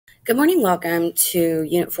Good morning. Welcome to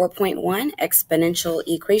Unit 4.1, Exponential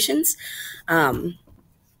Equations.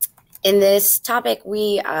 In this topic,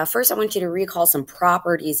 first I want you to recall some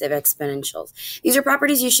properties of exponentials. These are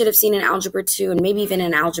properties you should have seen in Algebra 2 and maybe even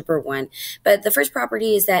in Algebra 1. But the first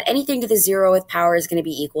property is that anything to the 0th power is going to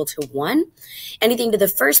be equal to 1. Anything to the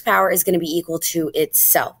first power is going to be equal to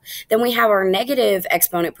itself. Then we have our negative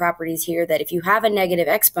exponent properties here, that if you have a negative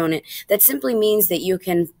exponent, that simply means that you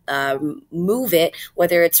can move it,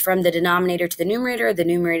 whether it's from the denominator to the numerator or the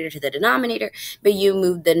numerator to the denominator, but you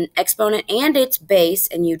move the exponent and its base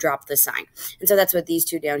and you drop the sign. And so that's what these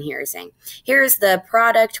two down here are saying. Here's the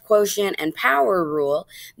product, quotient, and power rule.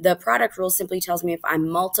 The product rule simply tells me if I'm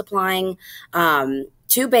multiplying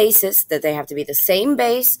two bases, that they have to be the same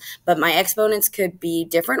base, but my exponents could be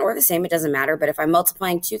different or the same, it doesn't matter. But if I'm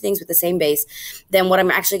multiplying two things with the same base, then what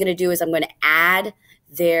I'm actually going to do is I'm going to add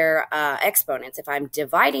their exponents. If I'm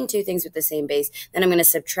dividing two things with the same base, then I'm going to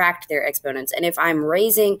subtract their exponents. And if I'm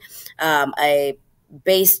raising a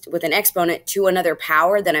base with an exponent to another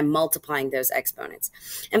power, then I'm multiplying those exponents.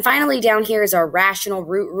 And finally, down here is our rational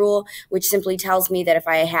root rule, which simply tells me that if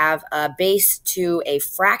I have a base to a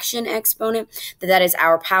fraction exponent, that is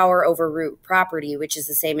our power over root property, which is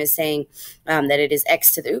the same as saying that it is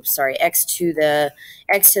x to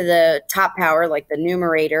the top power, like the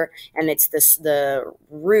numerator, and it's the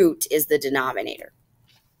root is the denominator.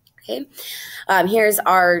 Okay, here's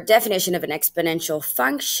our definition of an exponential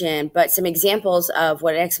function, but some examples of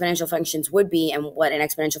what an exponential functions would be and what an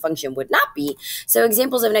exponential function would not be. So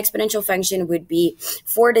examples of an exponential function would be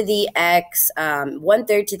 4 to the x,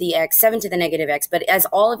 1/3 to the x, 7 to the negative x. But as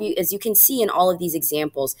you can see in all of these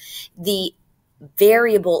examples, the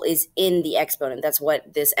variable is in the exponent. That's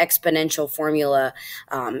what this exponential formula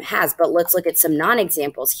has. But let's look at some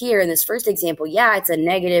non-examples here. In this first example, yeah, it's a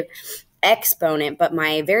negative exponent, but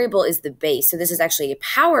my variable is the base. So this is actually a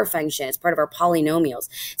power function. It's part of our polynomials.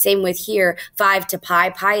 Same with here, 5 to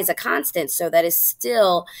pi. Pi is a constant, so that is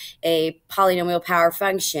still a polynomial power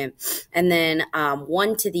function. And then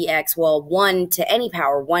 1 to the x, well, 1 to any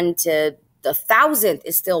power, 1 to the 1,000th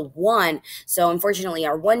is still 1. So unfortunately,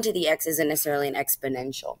 our 1 to the x isn't necessarily an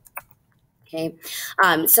exponential. Okay,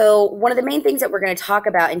 so one of the main things that we're going to talk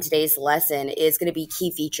about in today's lesson is going to be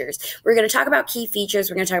key features. We're going to talk about key features.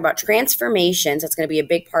 We're going to talk about transformations. That's going to be a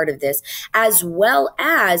big part of this, as well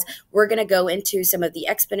as we're going to go into some of the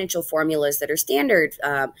exponential formulas that are standard,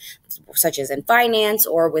 such as in finance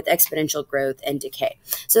or with exponential growth and decay.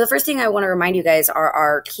 So the first thing I want to remind you guys are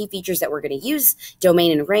our key features that we're going to use: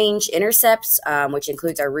 domain and range, intercepts, which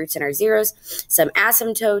includes our roots and our zeros, some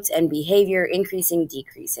asymptotes, and behavior, increasing,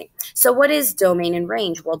 decreasing. So what is domain and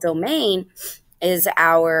range? Well, domain is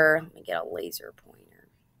our, let me get a laser pointer.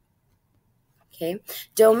 Okay,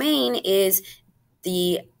 domain is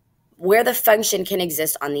where the function can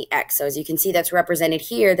exist on the x. So as you can see, that's represented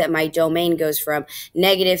here, that my domain goes from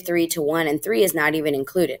 -3 to 1, and 3 is not even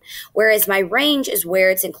included. Whereas my range is where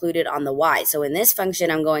it's included on the y. So in this function,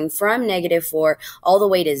 I'm going from -4 all the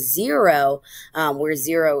way to 0, where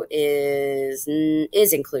 0 is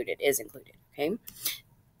included, okay?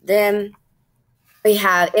 Then we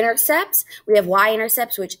have intercepts. We have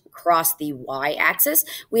y-intercepts, which cross the y-axis.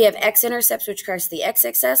 We have x-intercepts, which cross the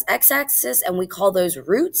x-axis, and we call those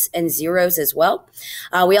roots and zeros as well.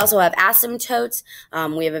 We also have asymptotes.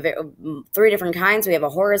 We have 3 different kinds. We have a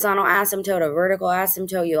horizontal asymptote, a vertical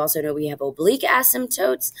asymptote. You also know we have oblique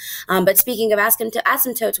asymptotes. But speaking of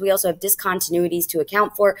asymptotes, we also have discontinuities to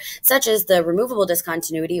account for, such as the removable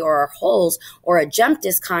discontinuity, or holes, or a jump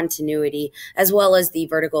discontinuity, as well as the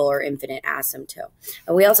vertical or infinite asymptote.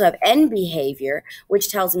 We also have end behavior,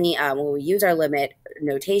 which tells me, when we use our limit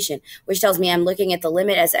notation, which tells me I'm looking at the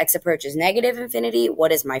limit as x approaches negative infinity,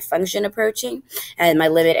 what is my function approaching? And my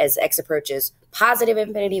limit as x approaches positive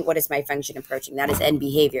infinity, what is my function approaching? That is end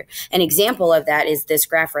behavior. An example of that is this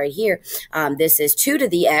graph right here. This is 2 to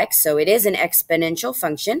the x, so it is an exponential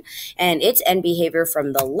function, and its end behavior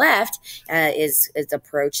from the left is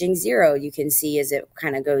approaching 0. You can see as it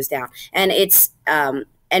kind of goes down. And it's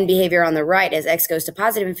end behavior on the right, as x goes to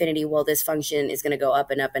positive infinity, well, this function is going to go up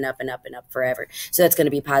and up and up and up and up forever. So that's going to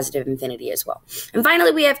be positive infinity as well. And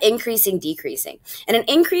finally, we have increasing, decreasing. And an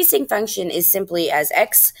increasing function is simply as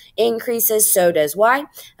x increases, so does y,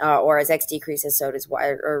 or as x decreases, so does y,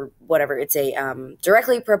 or whatever. It's a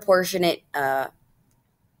directly proportionate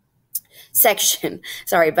section,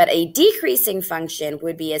 sorry, but a decreasing function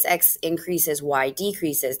would be as x increases, y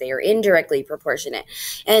decreases. They are indirectly proportionate.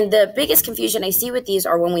 And the biggest confusion I see with these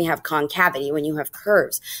are when we have concavity, when you have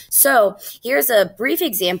curves. So here's a brief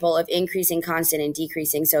example of increasing constant and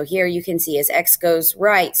decreasing. So here you can see as x goes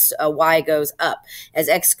right, y goes up. As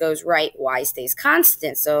x goes right, y stays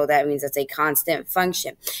constant. So that means it's a constant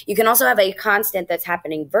function. You can also have a constant that's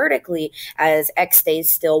happening vertically. As x stays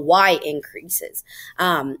still, y increases.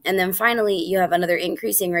 And then finally, you have another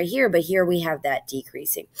increasing right here, but here we have that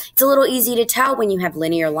decreasing. It's a little easy to tell when you have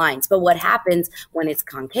linear lines, but what happens when it's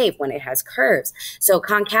concave, when it has curves? So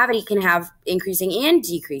concavity can have increasing and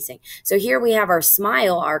decreasing. So here we have our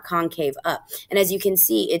smile, our concave up. And as you can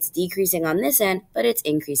see, it's decreasing on this end, but it's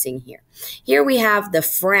increasing here. Here we have the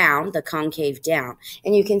frown, the concave down,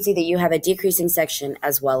 and you can see that you have a decreasing section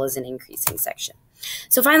as well as an increasing section.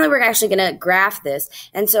 So finally, we're actually going to graph this.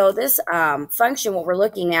 And so this function, what we're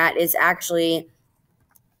looking at is actually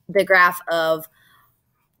the graph of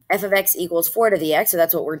f of x equals 4 to the x. So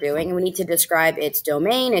that's what we're doing. And we need to describe its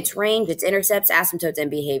domain, its range, its intercepts, asymptotes,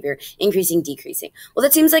 and behavior, increasing, decreasing. Well,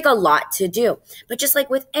 that seems like a lot to do. But just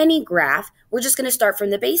like with any graph, we're just going to start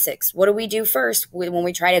from the basics. What do we do first when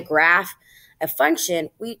we try to graph a function?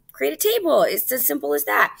 We create a table. It's as simple as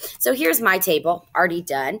that. So here's my table already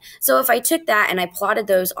done. So if I took that and I plotted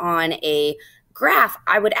those on a graph,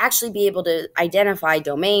 I would actually be able to identify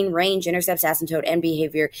domain, range, intercepts, asymptote, and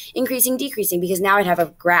behavior, increasing, decreasing, because now I'd have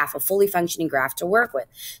a graph, a fully functioning graph to work with.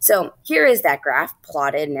 So here is that graph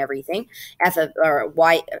plotted and everything.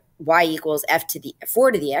 Y equals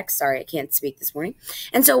 4 to the x. Sorry, I can't speak this morning.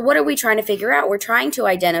 And so what are we trying to figure out? We're trying to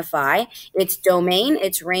identify its domain,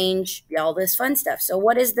 its range, all this fun stuff. So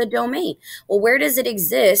what is the domain? Well, where does it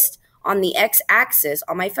exist on the x-axis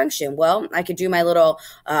on my function? Well, I could do my little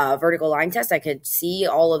vertical line test. I could see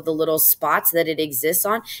all of the little spots that it exists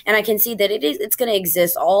on, and I can see that it's going to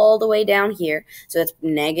exist all the way down here. So that's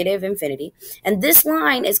negative infinity. And this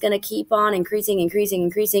line is going to keep on increasing, increasing,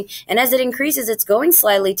 increasing. And as it increases, it's going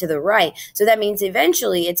slightly to the right. So that means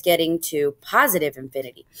eventually it's getting to positive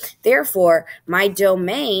infinity. Therefore, my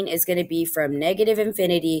domain is going to be from negative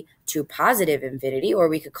infinity to positive infinity, or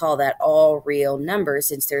we could call that all real numbers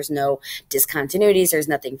since there's no discontinuities, there's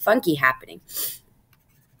nothing funky happening.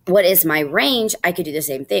 What is my range? I could do the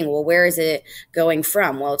same thing. Well, where is it going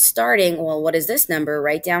from? Well, it's starting, well, what is this number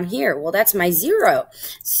right down here? Well, that's my 0.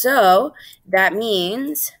 So that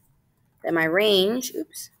means that my range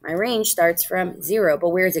starts from 0, but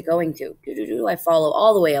where is it going to? I follow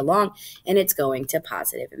all the way along, and it's going to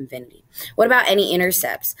positive infinity. What about any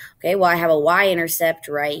intercepts? Okay, well, I have a y-intercept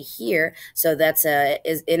right here, so that's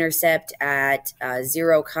is intercept at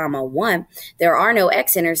 0, 1. There are no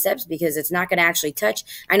x-intercepts because it's not going to actually touch.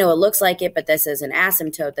 I know it looks like it, but this is an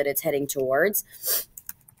asymptote that it's heading towards.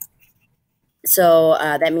 So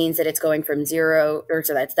that means that it's going from 0, or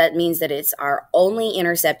so that means that it's our only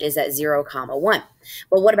intercept is at 0, 1.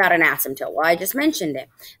 But what about an asymptote? Well, I just mentioned it.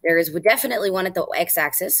 There is definitely one at the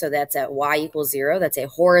x-axis, so that's at y equals 0. That's a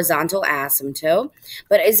horizontal asymptote.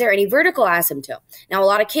 But is there any vertical asymptote? Now, a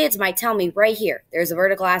lot of kids might tell me right here, there's a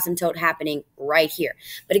vertical asymptote happening right here.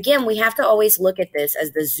 But again, we have to always look at this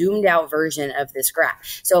as the zoomed out version of this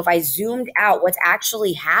graph. So if I zoomed out, what's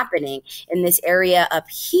actually happening in this area up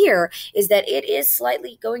here is that it is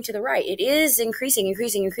slightly going to the right. It is increasing,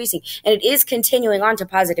 increasing, increasing, and it is continuing on to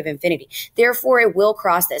positive infinity. Therefore, it will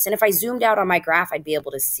cross this. And if I zoomed out on my graph, I'd be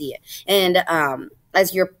able to see it. And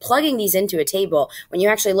as you're plugging these into a table, when you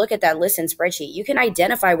actually look at that listen spreadsheet, you can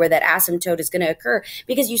identify where that asymptote is going to occur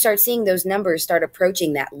because you start seeing those numbers start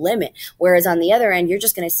approaching that limit. Whereas on the other end, you're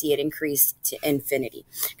just going to see it increase to infinity.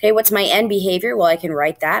 Okay, what's my end behavior? Well, I can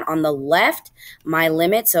write that on the left, my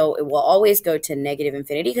limit. So it will always go to negative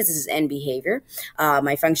infinity because this is end behavior.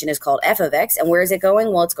 My function is called f of x. And where is it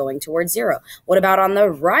going? Well, it's going towards 0. What about on the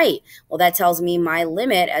right? Well, that tells me my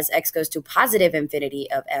limit as x goes to positive infinity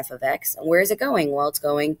of f of x. And where is it going? Well, it's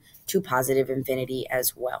going to positive infinity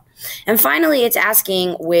as well. And finally, it's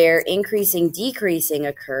asking where increasing, decreasing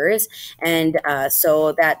occurs. And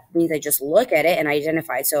so that means I just look at it and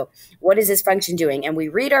identify. So what is this function doing? And we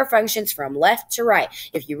read our functions from left to right.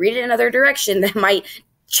 If you read it another direction, that might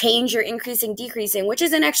change your increasing, decreasing, which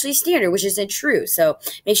isn't actually standard, which isn't true. So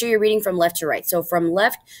make sure you're reading from left to right. So from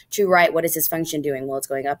left to right, what is this function doing? Well, it's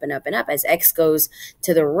going up and up and up. As x goes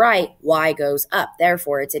to the right, y goes up.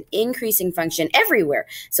 Therefore, it's an increasing function everywhere.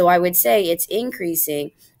 So I would say it's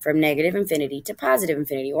increasing from negative infinity to positive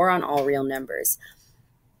infinity, or on all real numbers.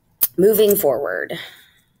 Moving forward.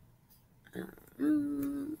 I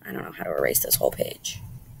don't know how to erase this whole page.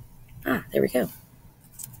 There we go.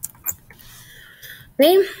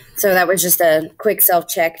 Okay, so that was just a quick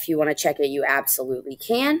self-check. If you want to check it, you absolutely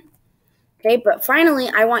can. Okay, but finally,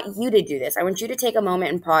 I want you to do this. I want you to take a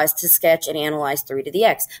moment and pause to sketch and analyze 3 to the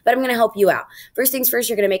x. But I'm going to help you out. First things first,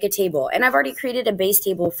 you're going to make a table. And I've already created a base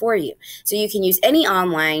table for you. So you can use any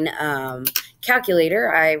online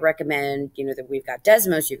calculator. I recommend, that we've got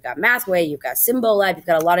Desmos, you've got Mathway, you've got Symbolab, you've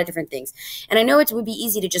got a lot of different things. And I know it would be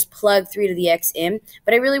easy to just plug 3 to the x in,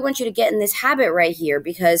 but I really want you to get in this habit right here,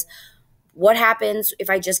 because what happens if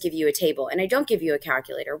I just give you a table and I don't give you a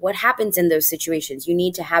calculator? What happens in those situations? You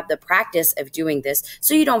need to have the practice of doing this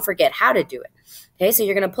so you don't forget how to do it. Okay, so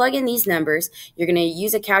you're going to plug in these numbers. You're going to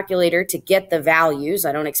use a calculator to get the values.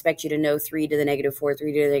 I don't expect you to know 3 to the negative 4,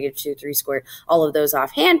 3 to the negative 2, 3 squared, all of those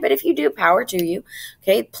offhand. But if you do, power to you.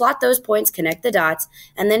 Okay, plot those points, connect the dots,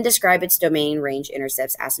 and then describe its domain, range,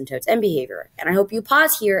 intercepts, asymptotes, and behavior. And I hope you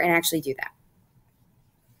pause here and actually do that.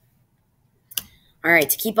 All right,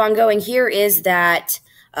 to keep on going, here is that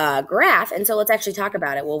graph. And so let's actually talk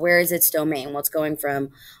about it. Well, where is its domain? Well, it's going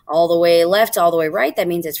from all the way left to all the way right. That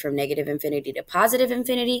means it's from negative infinity to positive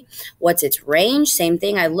infinity. What's its range? Same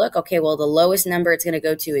thing. I look, okay, well, the lowest number it's going to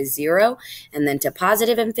go to is 0. And then to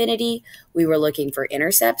positive infinity, we were looking for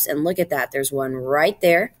intercepts. And look at that. There's one right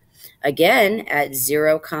there. Again, at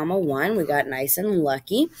 0, 1, we got nice and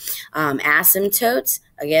lucky. Asymptotes,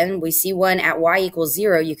 again, we see one at y equals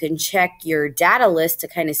 0. You can check your data list to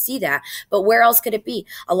kind of see that. But where else could it be?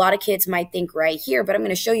 A lot of kids might think right here, but I'm going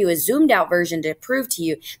to show you a zoomed out version to prove to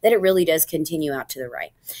you that it really does continue out to the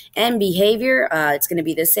right. And behavior, it's going to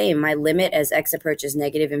be the same. My limit as x approaches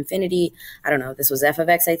negative infinity, I don't know, this was f of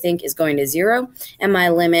x, I think, is going to 0. And my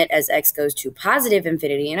limit as x goes to positive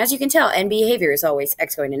infinity. And as you can tell, and behavior is always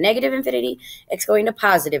x going to negative infinity, x going to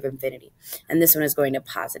positive infinity. And this one is going to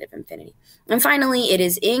positive infinity. And finally, it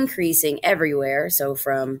is increasing everywhere. So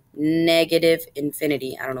from negative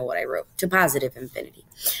infinity, I don't know what I wrote, to positive infinity.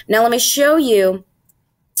 Now let me show you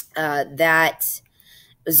that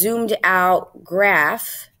zoomed out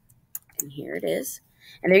graph. And here it is.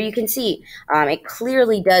 And there you can see it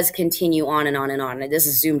clearly does continue on and on and on. And this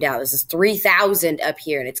is zoomed out. This is 3,000 up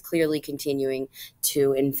here, and it's clearly continuing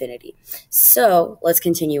to infinity. So let's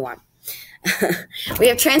continue on. We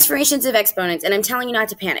have transformations of exponents, and I'm telling you not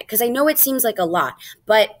to panic because I know it seems like a lot,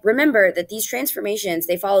 but remember that these transformations,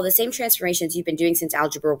 they follow the same transformations you've been doing since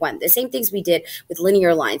Algebra 1, the same things we did with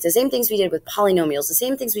linear lines, the same things we did with polynomials, the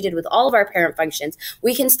same things we did with all of our parent functions,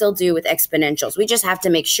 we can still do with exponentials. We just have to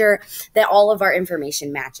make sure that all of our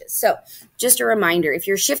information matches. So just a reminder, if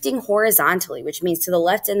you're shifting horizontally, which means to the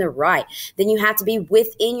left and the right, then you have to be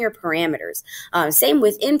within your parameters. Same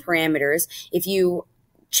within parameters. If you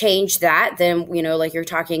change that, then, like you're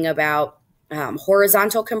talking about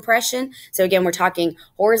horizontal compression. So again, we're talking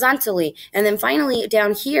horizontally. And then finally,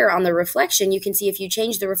 down here on the reflection, you can see if you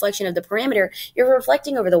change the reflection of the parameter, you're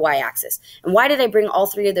reflecting over the y-axis. And why did I bring all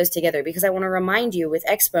 3 of those together? Because I want to remind you with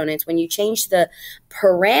exponents, when you change the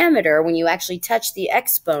parameter, when you actually touch the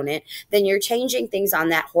exponent, then you're changing things on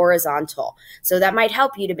that horizontal. So that might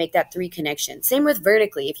help you to make that 3 connection. Same with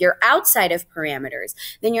vertically. If you're outside of parameters,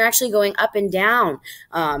 then you're actually going up and down.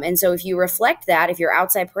 And so if you reflect that, if you're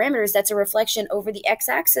outside parameters, that's a reflection over the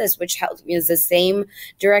x-axis, which is the same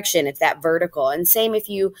direction. It's that vertical. And same if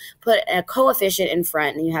you put a coefficient in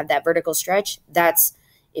front and you have that vertical stretch, that's,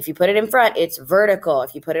 if you put it in front, it's vertical.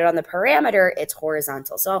 If you put it on the parameter, it's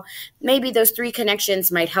horizontal. So maybe those 3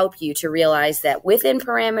 connections might help you to realize that within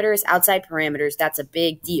parameters, outside parameters, that's a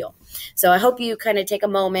big deal. So I hope you kind of take a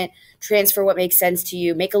moment, transfer what makes sense to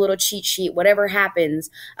you, make a little cheat sheet, whatever happens,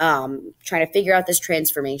 trying to figure out this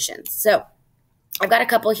transformation. So I've got a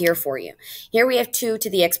couple here for you. Here we have 2 to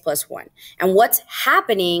the x plus 1. And what's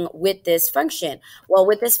happening with this function? Well,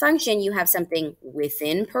 with this function, you have something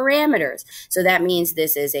within parameters. So that means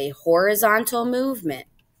this is a horizontal movement.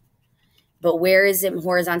 But where is it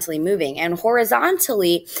horizontally moving? And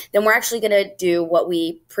horizontally, then we're actually going to do what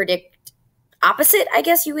we predict opposite, I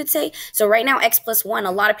guess you would say. So right now, x plus 1,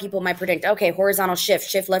 a lot of people might predict, okay, horizontal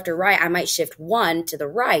shift left or right. I might shift 1 to the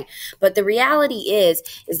right. But the reality is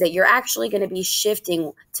that you're actually going to be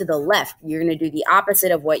shifting to the left. You're going to do the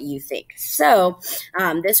opposite of what you think. So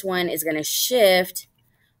this one is going to shift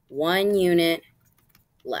 1 unit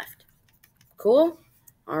left. Cool?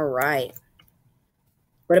 All right.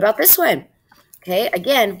 What about this one? Okay,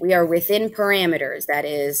 again, we are within parameters. That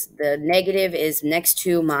is, the negative is next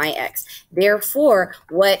to my x. Therefore,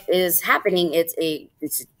 what is happening,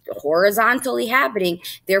 it's horizontally happening.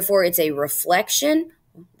 Therefore, it's a reflection.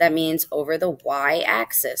 That means over the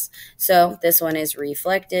y-axis. So this one is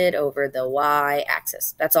reflected over the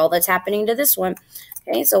y-axis. That's all that's happening to this one.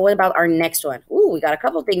 Okay, so what about our next one? Ooh, we got a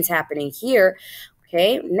couple things happening here.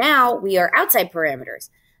 Okay, now we are outside parameters.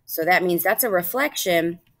 So that means that's a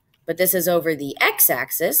reflection, but this is over the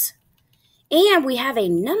x-axis. And we have a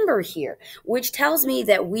number here, which tells me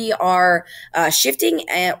that we are shifting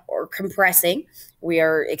or compressing. We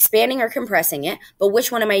are expanding or compressing it. But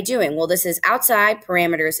which one am I doing? Well, this is outside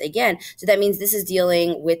parameters again. So that means this is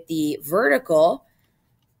dealing with the vertical.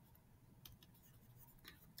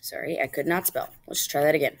 Sorry, I could not spell. Let's just try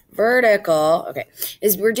that again. Vertical, okay,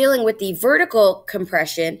 is we're dealing with the vertical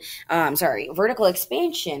compression, vertical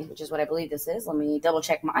expansion, which is what I believe this is. Let me double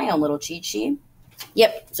check my own little cheat sheet.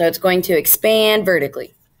 Yep, so it's going to expand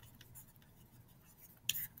vertically.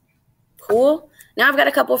 Cool. Now I've got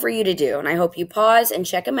a couple for you to do, and I hope you pause and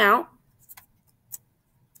check them out.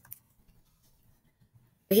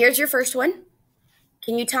 Here's your first one.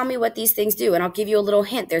 Can you tell me what these things do? And I'll give you a little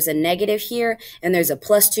hint. There's a negative here, and there's a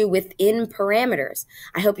 +2 within parameters.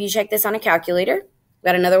 I hope you check this on a calculator.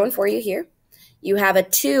 Got another one for you here. You have a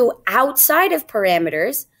 2 outside of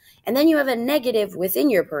parameters, and then you have a negative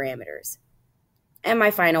within your parameters. And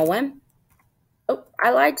my final one. Oh, I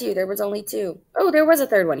lied to you. There was only 2. Oh, there was a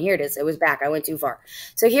third one. Here it is. It was back. I went too far.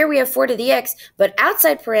 So here we have 4 to the x, but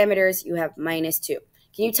outside parameters, you have -2.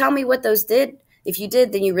 Can you tell me what those did? If you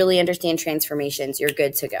did, then you really understand transformations. You're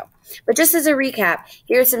good to go. But just as a recap,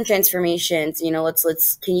 here are some transformations. You know,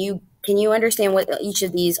 can you understand what each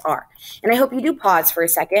of these are? And I hope you do pause for a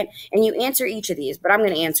second and you answer each of these, but I'm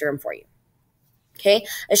going to answer them for you. Okay,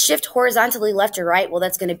 a shift horizontally left or right, well,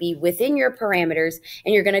 that's going to be within your parameters,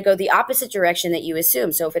 and you're going to go the opposite direction that you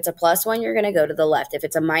assume. So if it's a +1, you're going to go to the left. If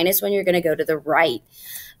it's a -1, you're going to go to the right.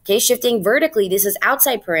 Okay, shifting vertically, this is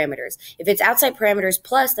outside parameters. If it's outside parameters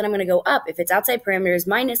plus, then I'm going to go up. If it's outside parameters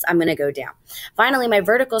minus, I'm going to go down. Finally, my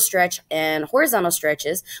vertical stretch and horizontal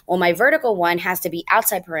stretches, well, my vertical one has to be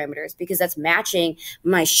outside parameters because that's matching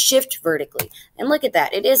my shift vertically. And look at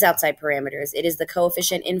that. It is outside parameters. It is the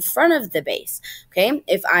coefficient in front of the base. Okay,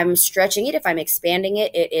 if I'm stretching it, if I'm expanding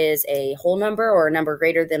it, it is a whole number or a number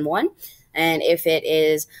greater than 1. And if it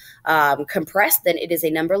is compressed, then it is a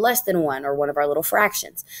number less than 1, or one of our little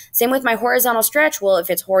fractions. Same with my horizontal stretch. Well, if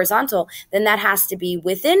it's horizontal, then that has to be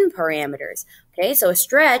within parameters. Okay, so a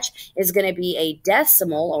stretch is going to be a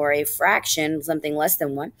decimal or a fraction, something less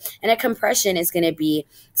than 1, and a compression is going to be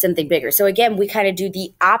something bigger. So again, we kind of do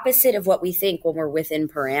the opposite of what we think when we're within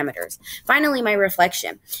parameters. Finally, my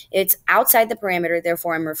reflection. It's outside the parameter,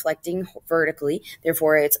 therefore I'm reflecting vertically,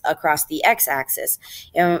 therefore it's across the x-axis.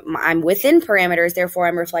 I'm within parameters, therefore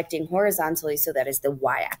I'm reflecting horizontally, so that is the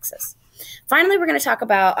y-axis. Finally, we're going to talk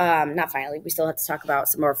about, not finally, we still have to talk about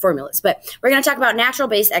some more formulas, but we're going to talk about natural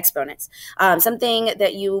base exponents. Something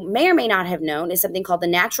that you may or may not have known is something called the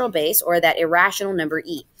natural base, or that irrational number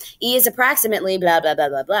e. E is approximately blah, blah, blah,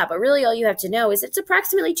 blah, blah, but really all you have to know is it's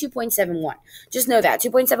approximately 2.71. Just know that,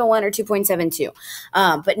 2.71 or 2.72.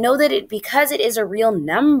 But know that because it is a real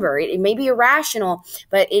number, it may be irrational,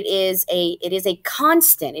 but it is a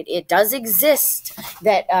constant. It does exist,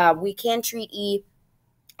 that we can treat e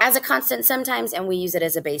as a constant sometimes, and we use it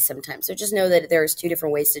as a base sometimes. So just know that there's 2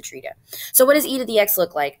 different ways to treat it. So what does e to the x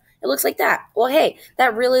look like? It looks like that. Well, hey,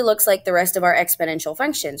 that really looks like the rest of our exponential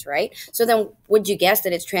functions, right? So then would you guess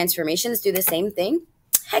that its transformations do the same thing?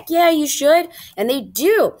 Heck yeah, you should, and they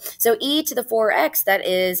do. So e to the 4x, that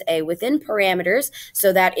is a within parameters,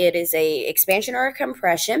 so that it is a expansion or a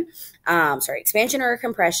compression. Expansion or a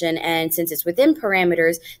compression, and since it's within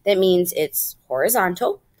parameters, that means it's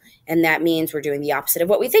horizontal. And that means we're doing the opposite of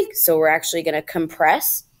what we think. So we're actually going to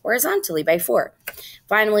compress horizontally by 4.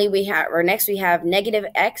 Finally, next we have negative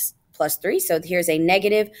x plus 3. So here's a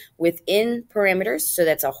negative within parameters. So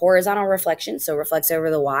that's a horizontal reflection. So reflects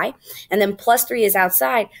over the y. And then plus 3 is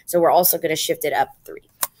outside. So we're also going to shift it up 3.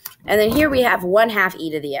 And then here we have 1/2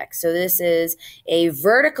 e to the x. So this is a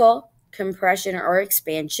vertical compression or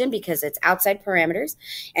expansion because it's outside parameters,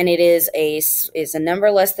 and it is a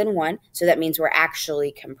number less than 1, so that means we're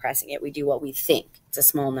actually compressing it. We do what we think. It's a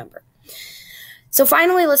small number. So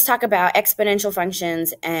finally, let's talk about exponential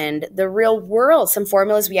functions and the real world, some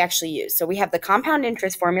formulas we actually use. So we have the compound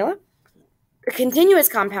interest formula, the continuous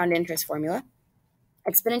compound interest formula,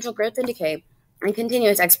 exponential growth and decay, and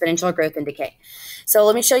continuous exponential growth and decay. So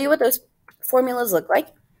let me show you what those formulas look like.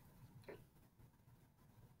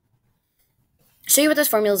 Show you what those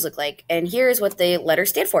formulas look like, and here's what the letters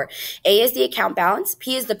stand for. A is the account balance,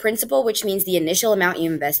 P is the principal, which means the initial amount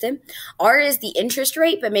you invested, R is the interest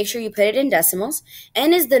rate, but make sure you put it in decimals,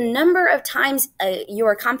 N is the number of times you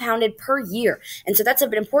are compounded per year, and so that's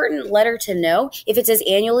an important letter to know. If it says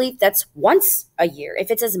annually, that's once a year.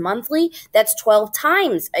 If it says monthly, that's 12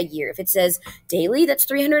 times a year. If it says daily, that's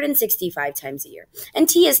 365 times a year. And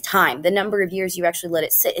T is time, the number of years you actually let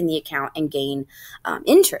it sit in the account and gain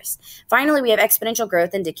interest. Finally, we have exponential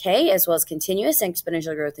growth and decay, as well as continuous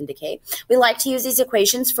exponential growth and decay. We like to use these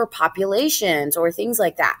equations for populations or things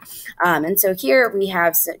like that. And so here we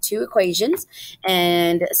have two equations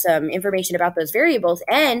and some information about those variables.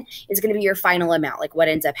 N is going to be your final amount, like what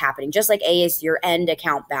ends up happening, just like A is your end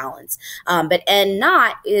account balance. But N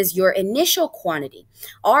naught is your initial quantity.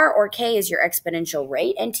 R or K is your exponential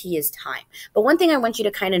rate, and T is time. But one thing I want you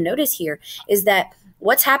to kind of notice here is that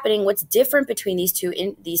what's happening, what's different between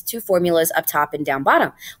these two formulas up top and down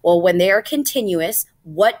bottom? Well, when they are continuous,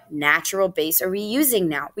 what natural base are we using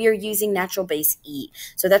now? We are using natural base E.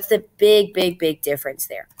 So that's the big difference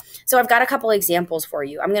there. So I've got a couple examples for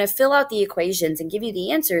you. I'm going to fill out the equations and give you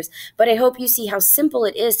the answers, but I hope you see how simple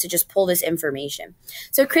it is to just pull this information.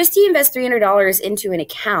 So Christy invests $300 into an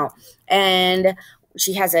account, and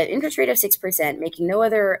she has an interest rate of 6%, making no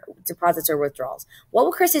other deposits or withdrawals. What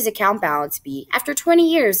will Chris's account balance be after 20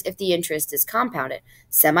 years if the interest is compounded,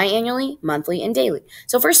 semi-annually, monthly, and daily?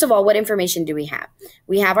 So first of all, what information do we have?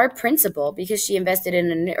 We have our principal because she invested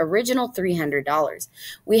in an original $300.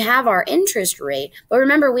 We have our interest rate, but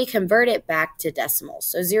remember we convert it back to decimals,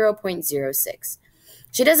 so 0.06.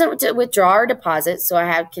 She doesn't withdraw or deposit, so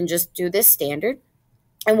I can just do this standard.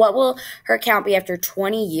 And what will her account be after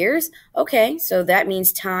 20 years? Okay, so that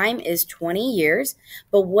means time is 20 years.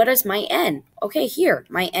 But what is my N? Okay, here,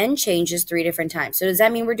 my N changes 3 different times. So does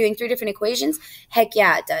that mean we're doing 3 different equations? Heck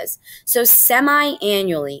yeah, it does. So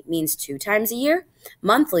semi-annually means 2 times a year.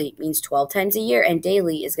 Monthly means 12 times a year. And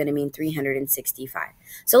daily is going to mean 365.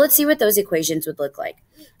 So let's see what those equations would look like.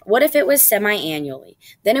 What if it was semi-annually?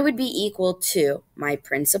 Then it would be equal to my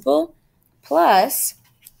principal plus...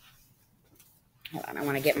 Hold on, I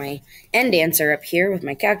want to get my end answer up here with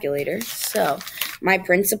my calculator. So my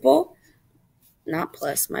principal, not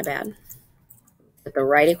plus, my bad. Get the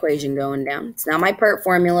right equation going down. It's not my PERT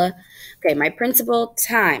formula. Okay, my principal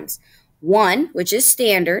times 1, which is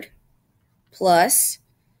standard, plus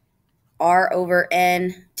R over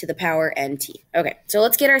N to the power NT. Okay, so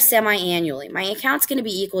let's get our semi-annually. My account's going to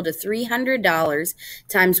be equal to $300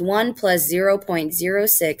 times 1 plus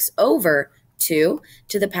 0.06 over 2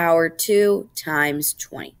 to the power 2 times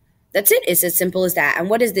 20. That's it. It's as simple as that. And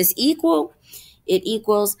what does this equal? It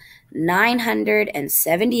equals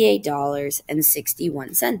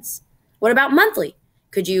 $978.61. What about monthly?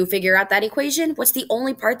 Could you figure out that equation? What's the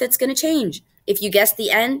only part that's going to change? If you guessed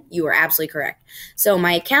the N, you are absolutely correct. So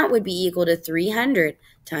my account would be equal to 300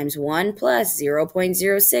 times 1 plus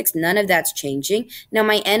 0.06. None of that's changing. Now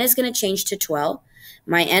my N is going to change to 12.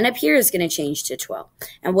 My N up here is going to change to 12.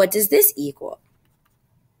 And what does this equal?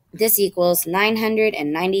 This equals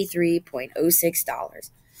 $993.06.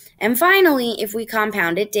 And finally, if we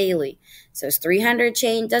compound it daily, so 300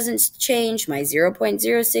 doesn't change, my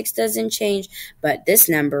 0.06 doesn't change, but this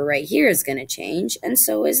number right here is going to change, and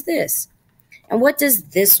so is this. And what does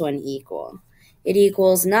this one equal? It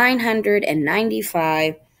equals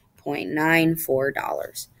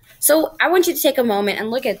 $995.94. So I want you to take a moment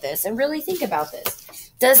and look at this and really think about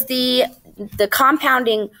this. Does the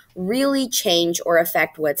compounding really change or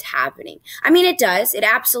affect what's happening? I mean, it does. It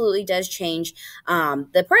absolutely does change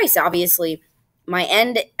the price. Obviously, my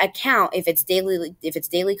end account, if it's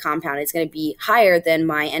daily compound, it's going to be higher than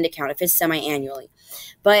my end account if it's semi-annually.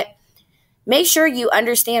 But make sure you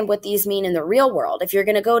understand what these mean in the real world. If you're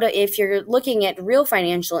looking at real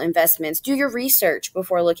financial investments, do your research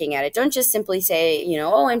before looking at it. Don't just simply say,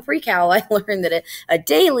 oh, in Precal, I learned that a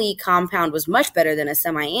daily compound was much better than a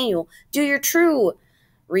semi-annual. Do your true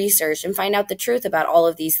research and find out the truth about all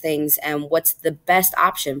of these things and what's the best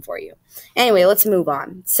option for you. Anyway, let's move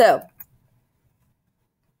on. So,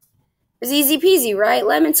 it was easy peasy, right?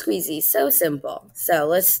 Lemon squeezy. So simple. So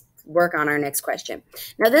let's work on our next question.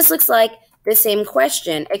 Now, this looks like the same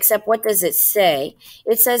question, except what does it say?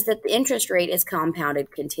 It says that the interest rate is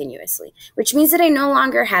compounded continuously, which means that I no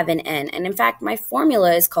longer have an N. And in fact, my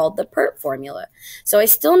formula is called the PERT formula. So I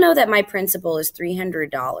still know that my principal is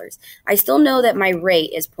 $300. I still know that my rate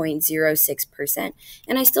is 0.06%.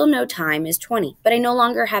 And I still know time is 20, but I no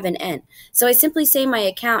longer have an N. So I simply say my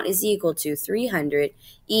account is equal to 300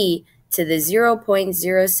 E to the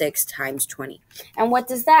 0.06 times 20. And what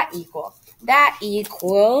does that equal? That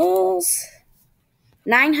equals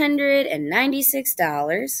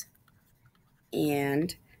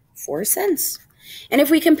 $996.04. And if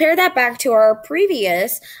we compare that back to our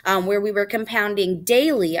previous, where we were compounding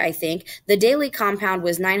daily, I think, the daily compound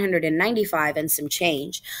was 995 and some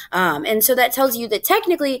change. And so that tells you that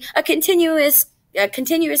technically a continuous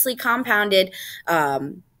continuously compounded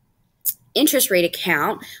interest rate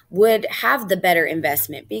account would have the better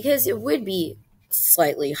investment because it would be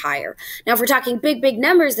slightly higher. Now, if we're talking big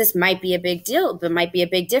numbers, this might be a big deal, but might be a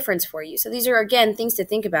big difference for you. So these are, again, things to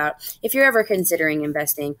think about if you're ever considering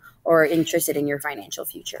investing or interested in your financial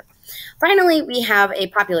future. Finally, we have a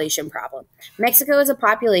population problem. Mexico has a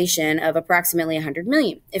population of approximately 100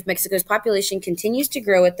 million. If Mexico's population continues to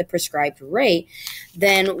grow at the prescribed rate,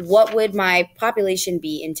 then what would my population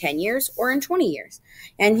be in 10 years or in 20 years?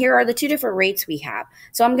 And here are the two different rates we have.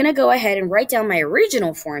 So I'm going to go ahead and write down my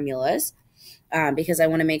original formulas because I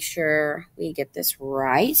want to make sure we get this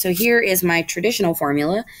right. So here is my traditional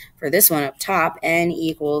formula for this one up top. N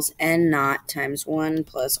equals N naught times 1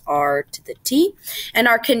 plus R to the T. And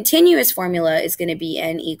our continuous formula is going to be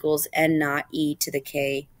N equals N naught E to the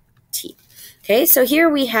K T. Okay, so here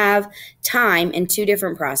we have time in two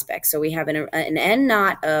different prospects. So we have an N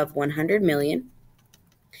naught of 100 million.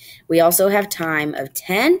 We also have time of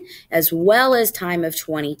 10 as well as time of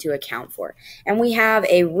 20 to account for. And we have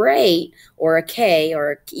a rate or a K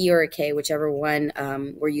or E or a K, whichever one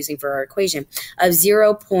we're using for our equation, of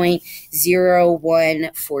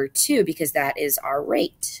 0.0142 because that is our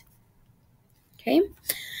rate. Okay.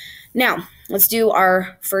 Now, let's do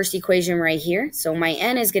our first equation right here. So my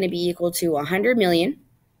N is going to be equal to 100 million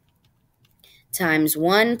times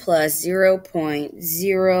 1 plus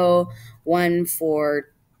 0.0142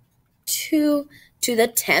 to the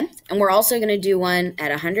 10th, and we're also going to do one at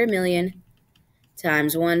 100 million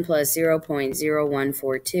times 1 plus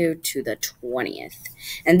 0.0142 to the 20th.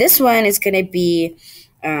 And this one is going to be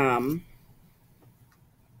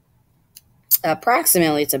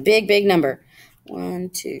approximately, it's a big number, 1,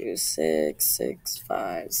 2, 6, 6,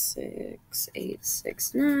 5, 6, 8,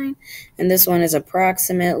 6, 9, and this one is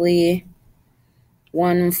approximately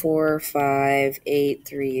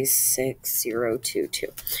 145836022.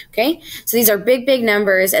 Okay, so these are big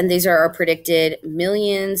numbers, and these are our predicted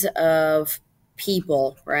millions of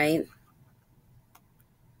people, right?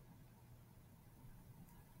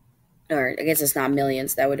 Or I guess it's not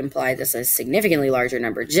millions. That would imply this is a significantly larger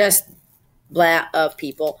number. Just of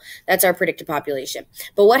people. That's our predicted population.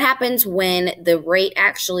 But what happens when the rate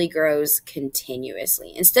actually grows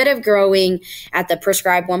continuously? Instead of growing at the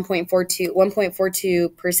prescribed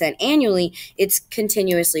 1.42% annually, it's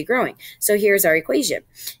continuously growing. So here's our equation.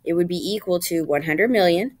 It would be equal to 100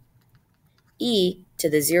 million e to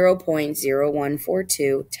the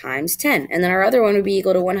 0.0142 times 10. And then our other one would be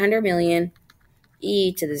equal to 100 million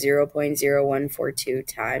e to the 0.0142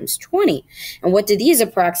 times 20. And what do these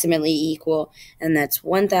approximately equal? And that's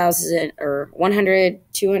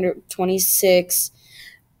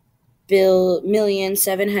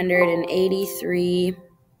 1,226,783.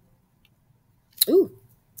 Ooh.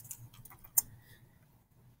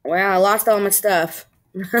 Wow, I lost all my stuff.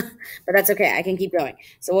 But that's okay. I can keep going.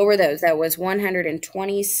 So what were those? That was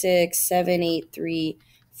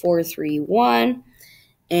 126,783,431.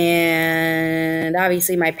 And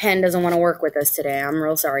obviously my pen doesn't want to work with us today. I'm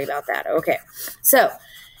real sorry about that. Okay. So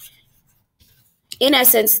in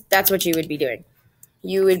essence, that's what you would be doing.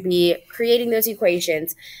 You would be creating those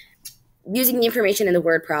equations, using the information in the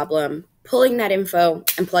word problem, pulling that info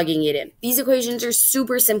and plugging it in. These equations are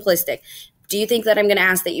super simplistic. Do you think that I'm going to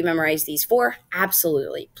ask that you memorize these 4?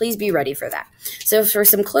 Absolutely. Please be ready for that. So for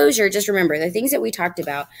some closure, just remember the things that we talked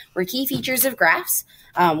about were key features of graphs.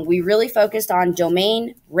 We really focused on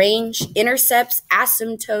domain, range, intercepts,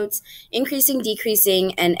 asymptotes, increasing,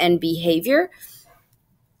 decreasing, and behavior.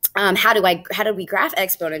 How do we graph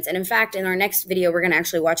exponents? And in fact, in our next video, we're going to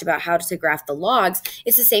actually watch about how to graph the logs.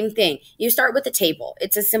 It's the same thing. You start with a table.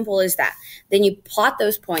 It's as simple as that. Then you plot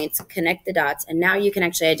those points, connect the dots, and now you can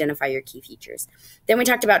actually identify your key features. Then we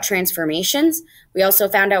talked about transformations. We also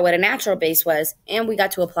found out what a natural base was, and we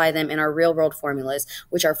got to apply them in our real world formulas,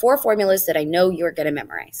 which are 4 formulas that I know you're going to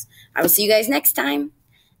memorize. I will see you guys next time.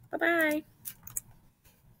 Bye-bye.